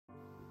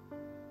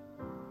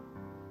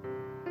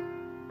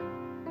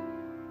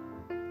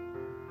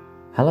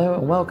Hello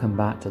and welcome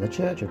back to the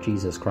Church of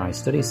Jesus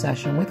Christ study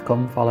session with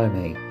Come Follow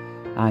Me.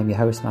 I'm your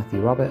host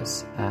Matthew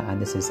Roberts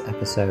and this is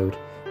episode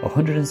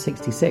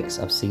 166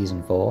 of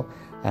season 4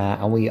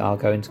 and we are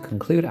going to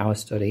conclude our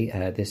study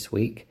this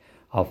week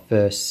of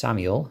 1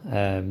 Samuel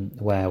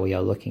where we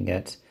are looking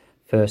at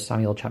 1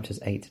 Samuel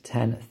chapters 8 to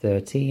 10,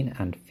 13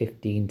 and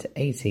 15 to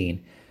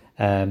 18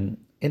 in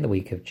the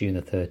week of June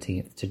the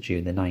 13th to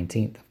June the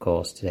 19th, of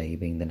course, today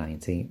being the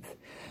 19th.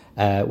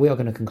 We are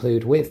going to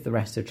conclude with the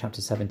rest of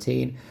chapter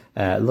 17,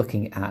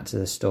 looking at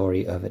the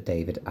story of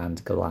David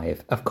and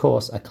Goliath. Of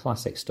course, a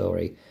classic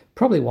story,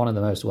 probably one of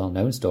the most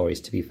well-known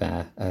stories, to be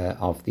fair,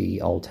 of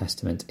the Old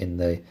Testament in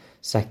the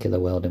secular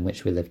world in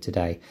which we live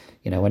today.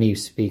 You know, when you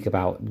speak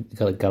about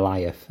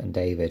Goliath and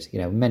David, you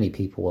know, many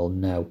people will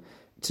know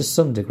to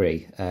some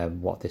degree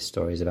what this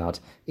story is about,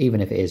 even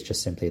if it is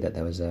just simply that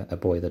there was a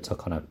boy that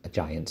took on a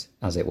giant,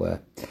 as it were.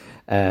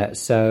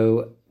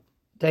 So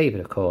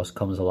David, of course,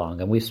 comes along,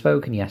 and we've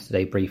spoken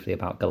yesterday briefly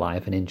about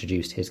Goliath and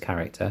introduced his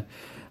character.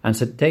 And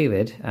so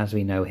David, as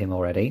we know him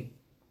already,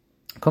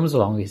 comes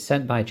along. He's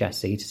sent by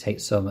Jesse to take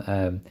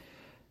some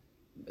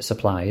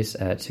supplies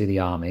to the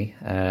army.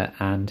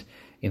 And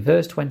in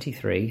verse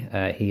 23,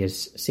 he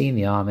has seen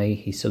the army.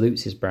 He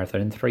salutes his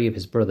brethren. 3 of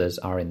his brothers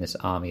are in this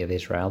army of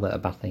Israel that are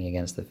battling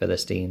against the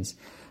Philistines.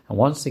 And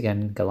once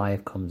again,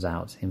 Goliath comes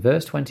out. In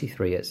verse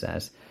 23, it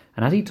says,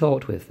 "And as he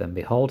talked with them,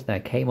 behold,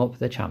 there came up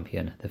the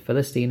champion, the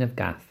Philistine of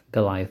Gath,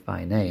 Goliath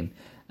by name,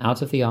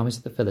 out of the armies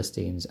of the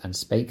Philistines, and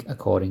spake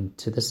according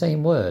to the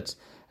same words,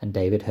 and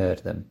David heard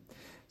them."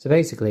 So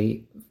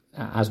basically,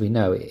 as we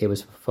know, it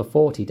was for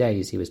 40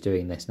 days he was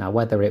doing this. Now,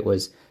 whether it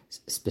was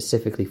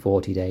specifically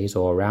 40 days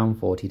or around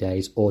 40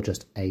 days or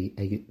just a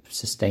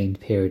sustained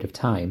period of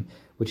time,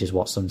 which is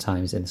what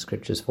sometimes in the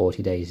scriptures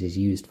 40 days is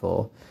used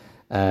for,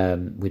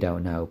 we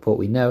don't know. But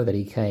we know that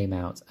he came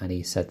out and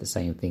he said the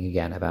same thing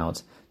again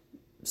about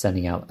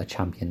sending out a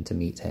champion to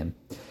meet him.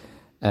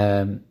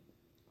 The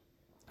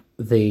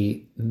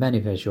men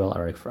of Israel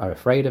are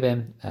afraid of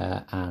him,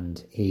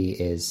 and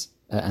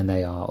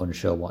they are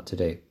unsure what to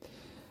do.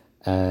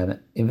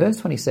 In verse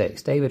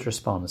 26, David's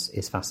response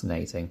is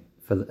fascinating,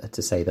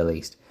 to say the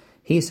least.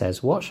 He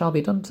says, "What shall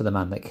be done to the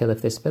man that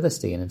killeth this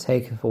Philistine, and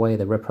taketh away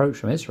the reproach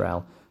from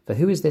Israel? For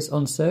who is this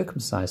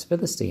uncircumcised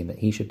Philistine, that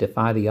he should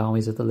defy the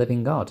armies of the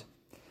living God?"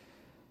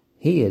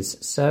 He is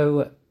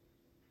so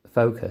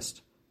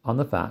focused on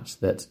the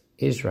fact that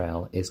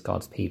Israel is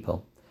God's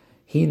people.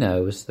 He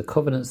knows the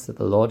covenants that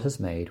the Lord has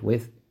made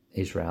with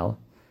Israel,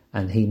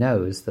 and he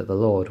knows that the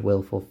Lord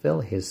will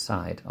fulfill his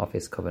side of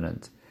his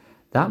covenant.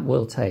 That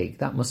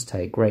must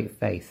take great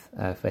faith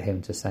for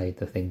him to say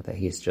the thing that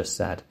he's just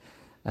said.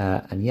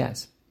 And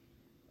yet,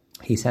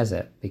 he says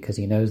it because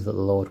he knows that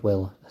the Lord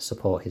will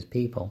support his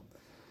people.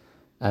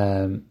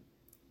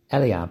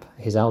 Eliab,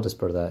 his eldest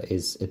brother,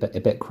 is a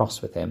bit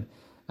cross with him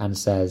and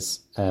says,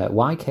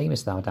 "Why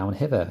camest thou down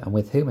hither, and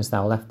with whom hast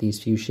thou left these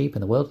few sheep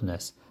in the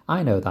wilderness?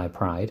 I know thy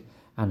pride,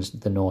 and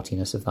the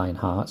naughtiness of thine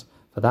heart,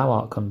 for thou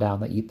art come down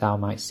that thou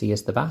might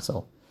seest the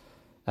battle."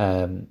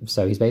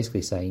 So he's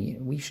basically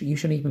saying, you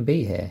shouldn't even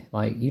be here.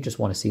 Like, you just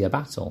want to see a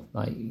battle.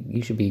 Like,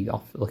 you should be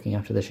off looking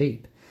after the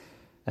sheep.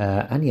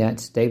 And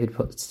yet, David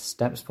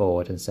steps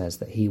forward and says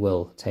that he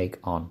will take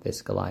on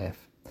this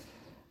Goliath.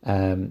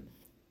 But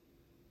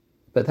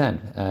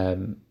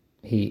then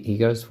he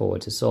goes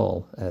forward to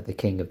Saul, the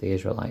king of the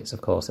Israelites,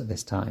 of course, at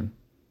this time.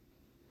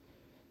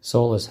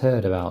 Saul has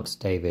heard about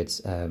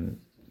David's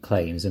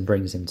claims and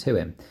brings him to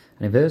him.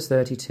 And in verse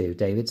 32,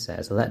 David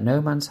says, "Let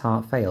no man's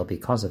heart fail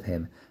because of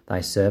him. Thy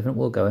servant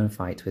will go and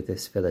fight with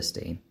this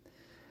Philistine."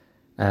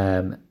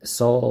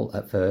 Saul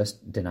at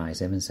first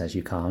denies him and says,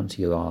 "You can't,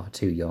 you are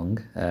too young,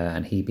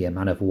 and he be a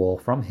man of war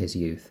from his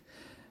youth."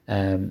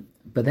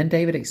 But then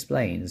David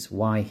explains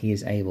why he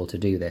is able to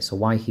do this, or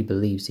why he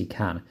believes he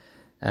can.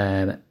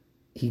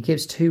 He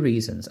gives 2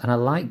 reasons, and I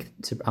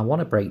want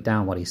to break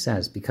down what he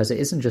says, because it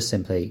isn't just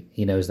simply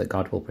he knows that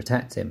God will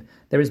protect him.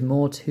 There is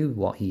more to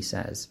what he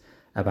says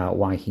about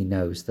why he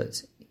knows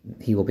that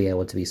he will be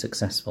able to be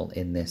successful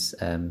in this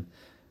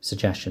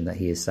suggestion that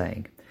he is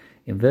saying.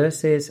 In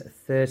verses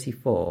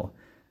 34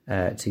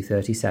 to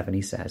 37,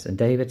 he says, "And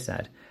David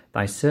said,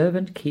 Thy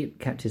servant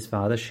kept his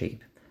father's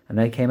sheep, and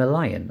there came a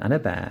lion and a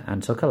bear,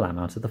 and took a lamb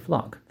out of the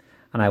flock.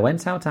 And I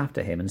went out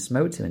after him, and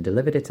smote him, and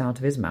delivered it out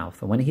of his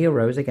mouth. And when he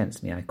arose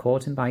against me, I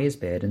caught him by his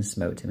beard, and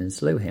smote him, and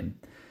slew him.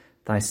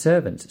 Thy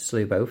servant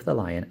slew both the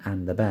lion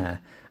and the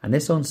bear, and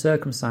this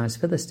uncircumcised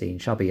Philistine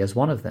shall be as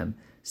one of them,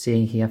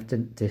 seeing he hath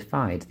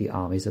defied the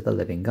armies of the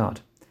living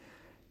God."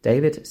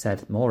 David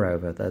said,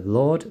 moreover, "The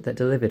Lord that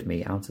delivered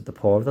me out of the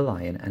paw of the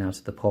lion, and out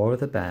of the paw of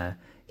the bear,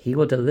 he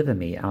will deliver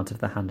me out of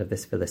the hand of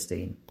this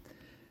Philistine."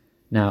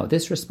 Now,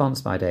 this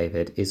response by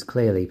David is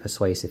clearly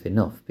persuasive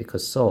enough,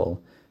 because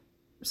Saul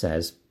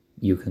says,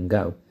 "You can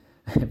go."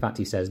 In fact,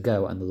 he says,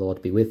 "Go, and the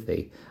Lord be with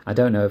thee." I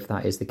don't know if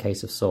that is the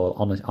case of Saul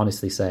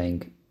honestly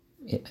saying,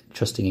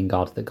 trusting in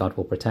God, that God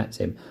will protect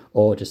him,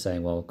 or just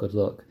saying, well, good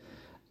luck.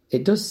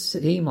 It does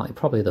seem like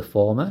probably the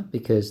former,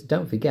 because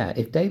don't forget,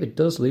 if David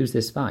does lose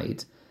this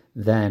fight,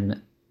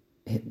 then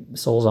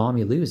Saul's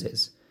army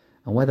loses.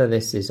 And whether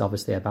this is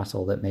obviously a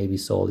battle that maybe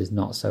Saul is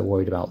not so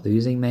worried about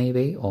losing,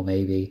 maybe, or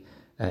maybe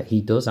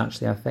he does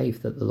actually have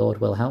faith that the Lord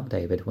will help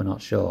David, we're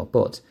not sure.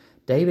 But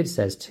David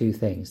says two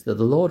things: that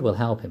the Lord will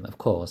help him, of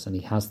course, and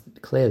he has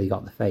clearly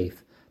got the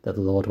faith that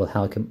the Lord will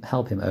help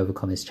him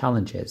overcome his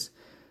challenges.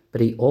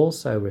 But he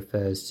also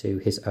refers to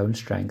his own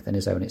strength and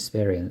his own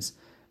experience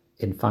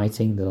in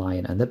fighting the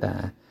lion and the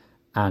bear,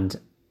 and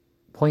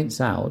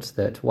points out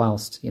that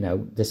whilst,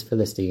 this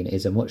Philistine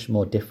is a much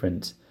more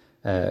different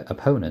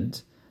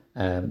opponent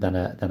than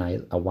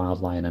a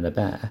wild lion and a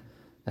bear,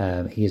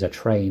 he is a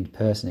trained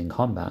person in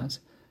combat.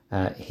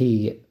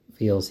 He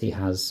feels he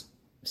has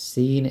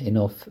seen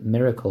enough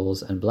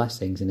miracles and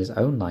blessings in his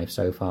own life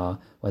so far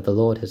where the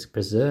Lord has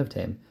preserved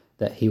him,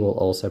 that he will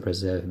also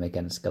preserve him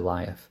against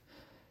Goliath.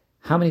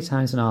 How many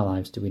times in our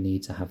lives do we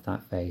need to have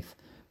that faith,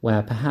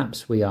 where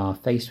perhaps we are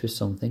faced with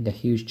something, a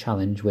huge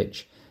challenge,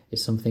 which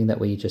is something that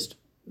we just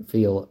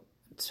feel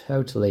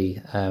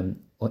totally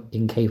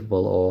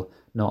incapable or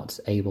not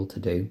able to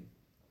do,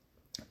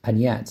 and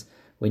yet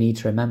we need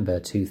to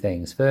remember two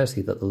things.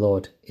 Firstly, that the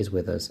Lord is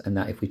with us, and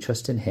that if we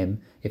trust in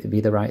him, if it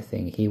be the right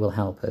thing, he will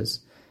help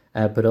us.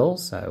 But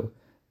also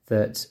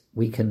that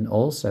we can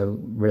also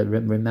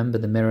remember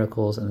the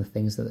miracles and the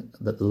things that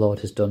the Lord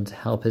has done to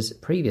help us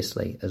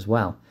previously as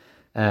well.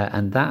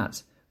 And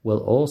that will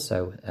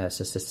also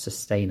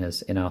sustain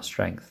us in our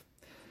strength.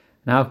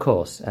 Now, of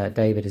course,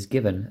 David is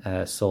given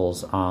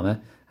Saul's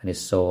armour and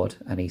his sword,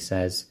 and he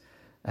says,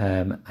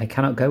 I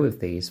cannot go with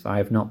these, for I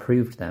have not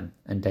proved them.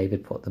 And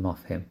David put them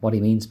off him. What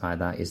he means by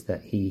that is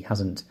that he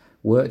hasn't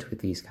worked with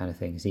these kind of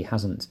things. He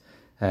hasn't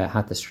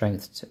had the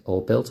strength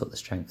or built up the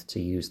strength to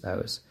use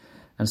those.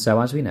 And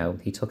so, as we know,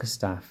 he took a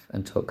staff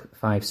and took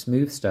 5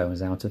 smooth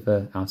stones out of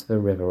a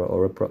river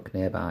or a brook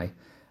nearby,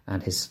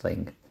 and his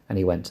sling, and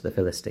he went to the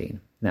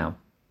Philistine. Now,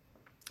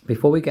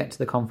 before we get to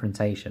the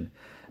confrontation,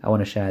 I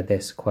want to share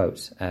this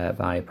quote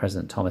by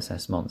President Thomas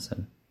S.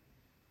 Monson.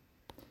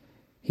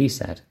 He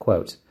said,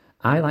 quote,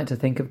 "I like to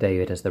think of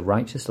David as the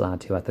righteous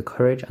lad who had the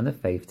courage and the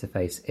faith to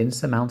face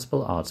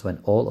insurmountable odds when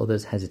all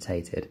others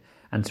hesitated,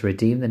 and to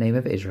redeem the name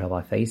of Israel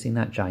by facing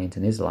that giant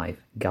in his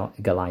life,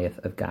 Goliath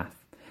of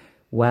Gath.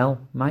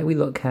 Well, might we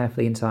look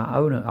carefully into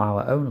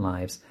our own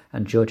lives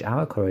and judge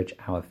our courage,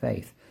 our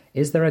faith?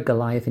 Is there a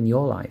Goliath in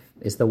your life?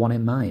 Is there one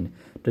in mine?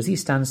 Does he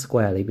stand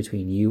squarely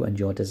between you and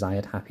your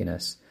desired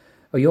happiness?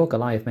 Or your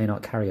Goliath may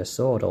not carry a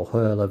sword or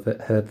hurl a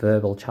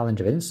verbal challenge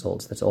of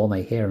insults that all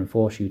may hear and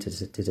force you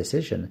to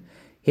decision.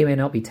 He may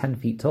not be 10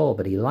 feet tall,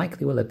 but he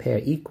likely will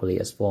appear equally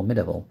as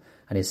formidable,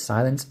 and his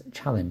silent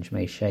challenge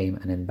may shame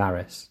and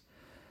embarrass.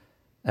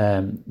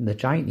 The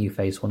giant you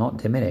face will not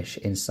diminish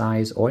in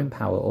size or in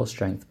power or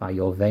strength by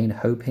your vain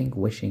hoping,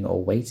 wishing,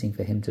 or waiting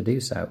for him to do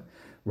so.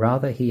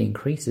 Rather, he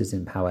increases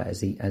in power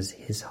as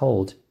his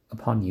hold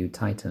upon you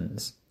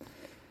tightens.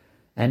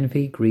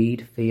 Envy,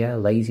 greed, fear,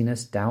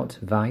 laziness, doubt,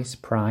 vice,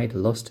 pride,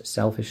 lust,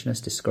 selfishness,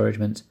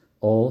 discouragement,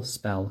 all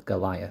spell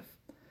Goliath.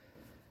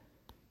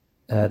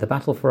 The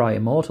battle for our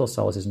immortal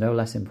souls is no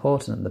less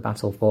important than the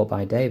battle fought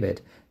by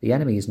David. The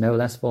enemy is no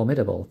less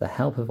formidable, the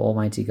help of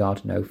Almighty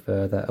God no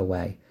further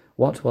away.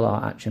 What will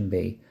our action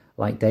be?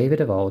 Like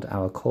David of old,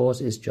 our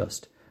cause is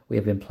just. We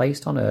have been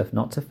placed on earth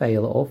not to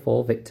fail or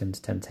fall victim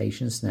to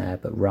temptation's snare,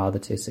 but rather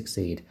to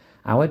succeed.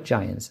 Our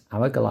giants,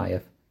 our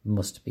Goliath,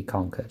 must be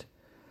conquered.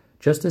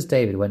 Just as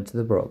David went to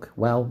the brook,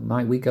 well,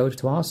 might we go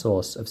to our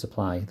source of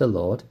supply, the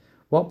Lord?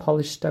 What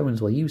polished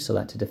stones will you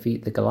select to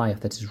defeat the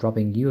Goliath that is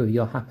robbing you of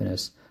your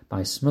happiness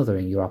by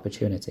smothering your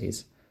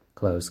opportunities?"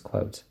 Close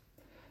quote.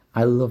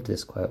 I loved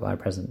this quote by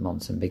President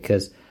Monson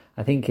because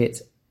I think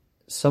it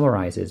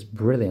summarizes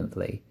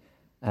brilliantly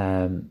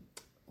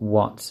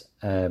what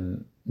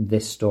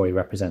this story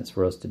represents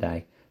for us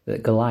today,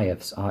 that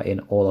Goliaths are in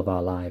all of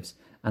our lives.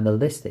 And the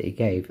list that he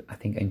gave, I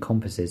think,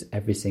 encompasses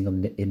every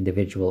single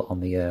individual on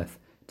the earth.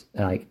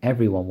 Like,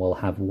 everyone will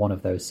have one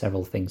of those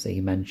several things that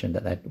he mentioned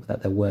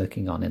that they're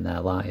working on in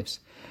their lives.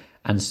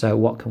 And so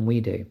what can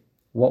we do?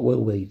 What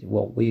will we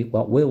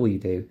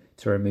do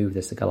to remove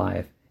this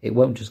Goliath? It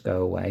won't just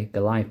go away.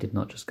 Goliath did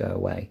not just go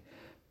away.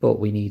 But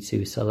we need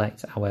to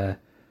select our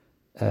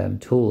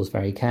tools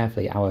very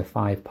carefully, our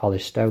 5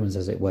 polished stones,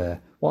 as it were.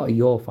 What are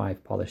your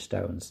 5 polished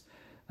stones?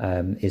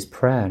 Is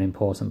prayer an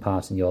important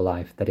part in your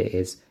life, that it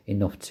is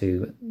enough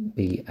to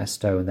be a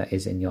stone that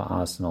is in your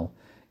arsenal?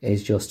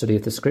 Is your study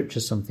of the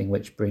scriptures something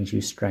which brings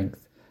you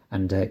strength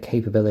and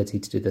capability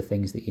to do the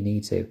things that you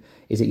need to?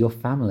 Is it your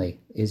family?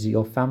 Is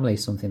your family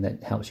something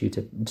that helps you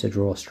to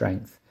draw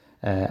strength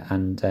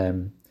and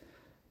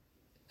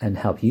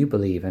help you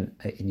believe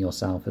in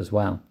yourself as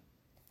well?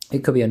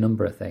 It could be a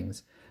number of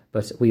things,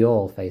 but we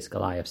all face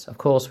Goliaths. Of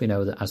course, we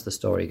know that as the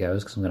story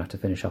goes, because I'm going to have to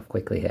finish off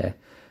quickly here,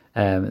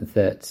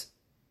 that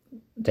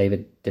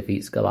David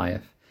defeats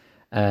Goliath.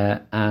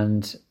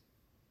 And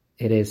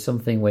it is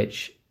something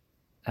which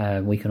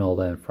we can all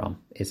learn from,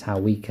 is how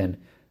we can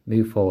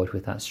move forward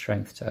with that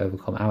strength to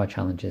overcome our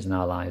challenges in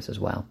our lives as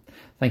well.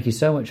 Thank you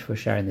so much for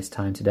sharing this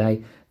time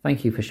today.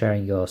 Thank you for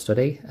sharing your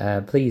study.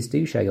 Please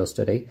do share your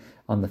study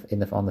on the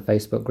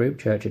Facebook group,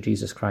 Church of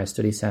Jesus Christ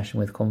Study Session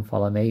with Come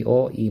Follow Me,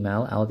 or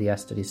email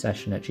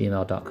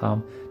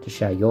ldsstudysession@gmail.com to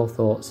share your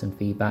thoughts and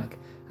feedback.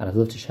 And I'd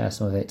love to share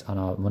some of it on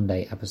our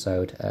Monday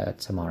episode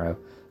tomorrow.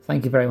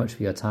 Thank you very much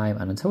for your time,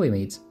 and until we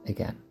meet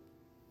again.